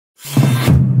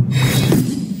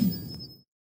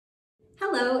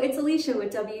Hello, it's Alicia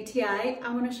with WTI.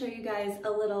 I want to show you guys a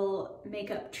little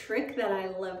makeup trick that I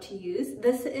love to use.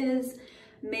 This is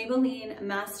Maybelline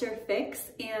Master Fix,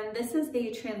 and this is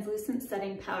a translucent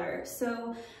setting powder.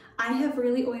 So I have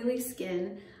really oily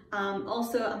skin.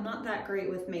 Also, I'm not that great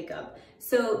with makeup.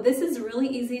 So this is really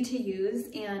easy to use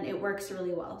and it works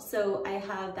really well. So I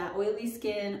have that oily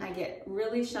skin, I get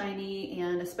really shiny,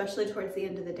 and especially towards the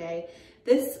end of the day,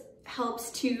 this helps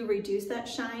to reduce that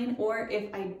shine, or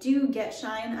if I do get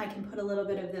shine, I can put a little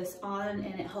bit of this on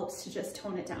and it helps to just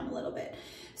tone it down a little bit.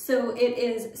 So it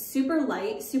is super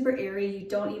light, super airy, you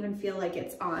don't even feel like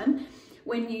it's on.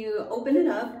 When you open it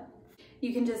up,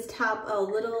 you can just tap a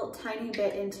little tiny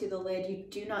bit into the lid, you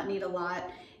do not need a lot,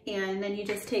 and then you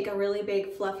just take a really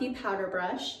big fluffy powder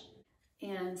brush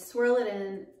and swirl it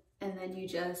in, and then you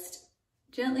just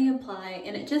gently apply,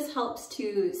 and it just helps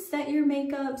to set your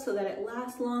makeup so that it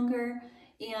lasts longer,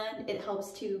 and it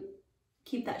helps to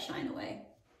keep that shine away.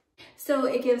 So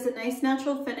it gives a nice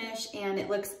natural finish and it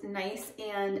looks nice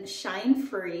and shine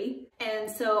free.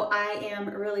 And so I am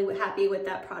really happy with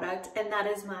that product, and that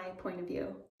is my point of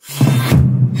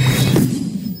view.